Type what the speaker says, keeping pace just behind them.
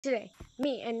Today,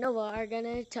 me and Noah are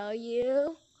gonna tell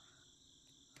you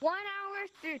 1 hour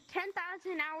through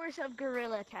 10,000 hours of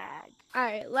Gorilla Tag.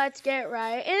 Alright, let's get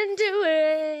right into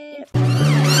it.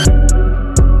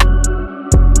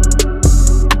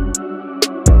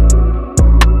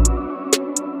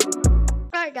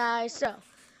 Alright guys, so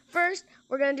first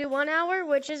we're gonna do 1 hour,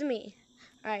 which is me.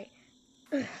 Alright.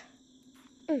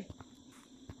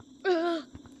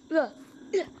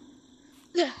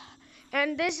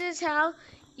 And this is how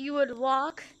you would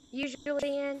walk.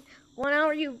 Usually in 1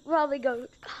 hour you probably go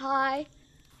high.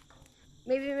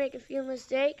 Maybe make a few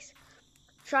mistakes.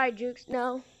 Try jukes,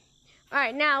 no.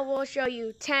 Alright, now we'll show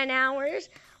you 10 hours,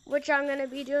 which I'm going to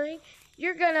be doing.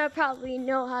 You're going to probably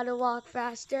know how to walk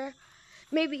faster.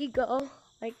 Maybe go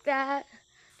like that.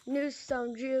 Do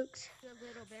some jukes. A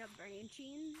little bit of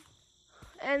branching.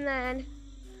 And then,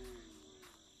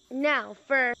 now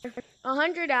for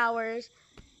 100 hours,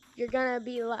 you're going to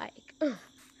be like,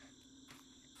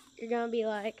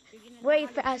 way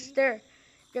faster.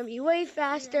 You're going to be way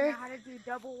faster. You're gonna know how to do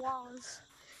double walls.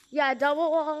 Yeah, double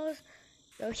walls.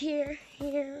 Go here,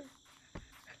 here.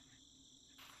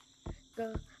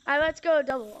 Go. Alright, let's go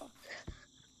double walls.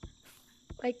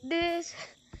 Like this.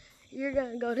 You're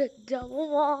gonna go to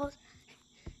double walls.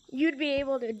 You'd be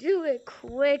able to do it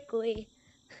quickly.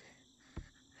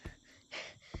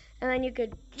 And then you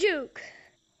could juke.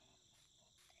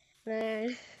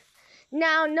 And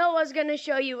now Noah's gonna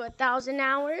show you 1,000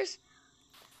 hours.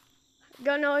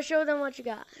 Go Noah, show them what you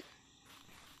got.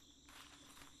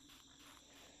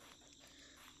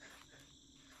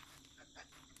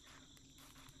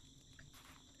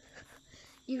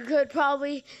 You'd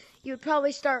probably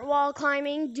start wall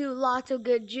climbing, do lots of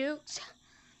good jukes.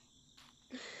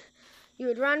 You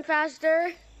would run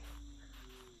faster,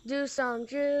 do some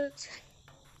jukes,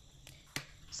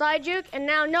 slide juke, and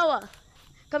now Noah,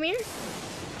 come here.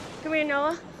 Come here,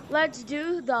 Noah. Let's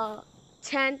do the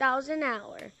 10,000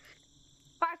 hour.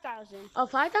 5,000. Oh,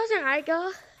 5,000? All right,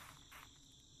 go.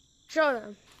 Show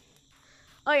them.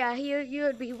 Oh yeah, you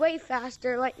would be way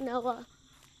faster like Noah.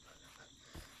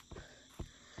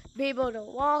 Be able to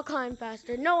wall climb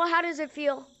faster. Noah, how does it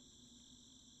feel?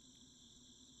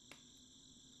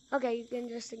 Okay, you can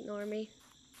just ignore me.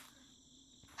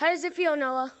 How does it feel,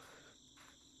 Noah?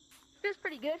 Feels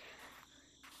pretty good.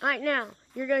 Alright, now,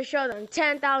 you're going to show them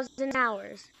 10,000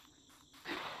 hours.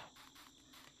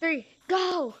 3,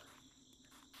 go!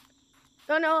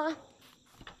 Go, Noah.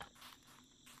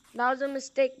 That was a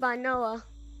mistake by Noah.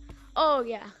 Oh,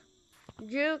 yeah.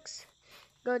 Jukes.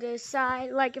 Go to the side.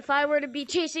 Like if I were to be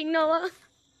chasing Noah,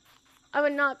 I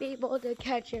would not be able to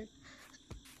catch him.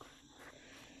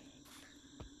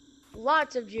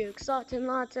 Lots of jukes. Lots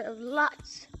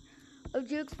of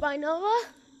jukes by Noah.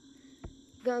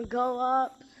 Gonna go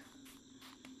up.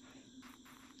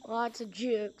 Lots of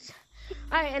jukes.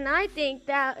 Alright, and I think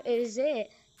that is it.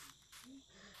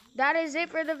 That is it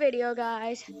for the video,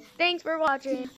 guys. Thanks for watching.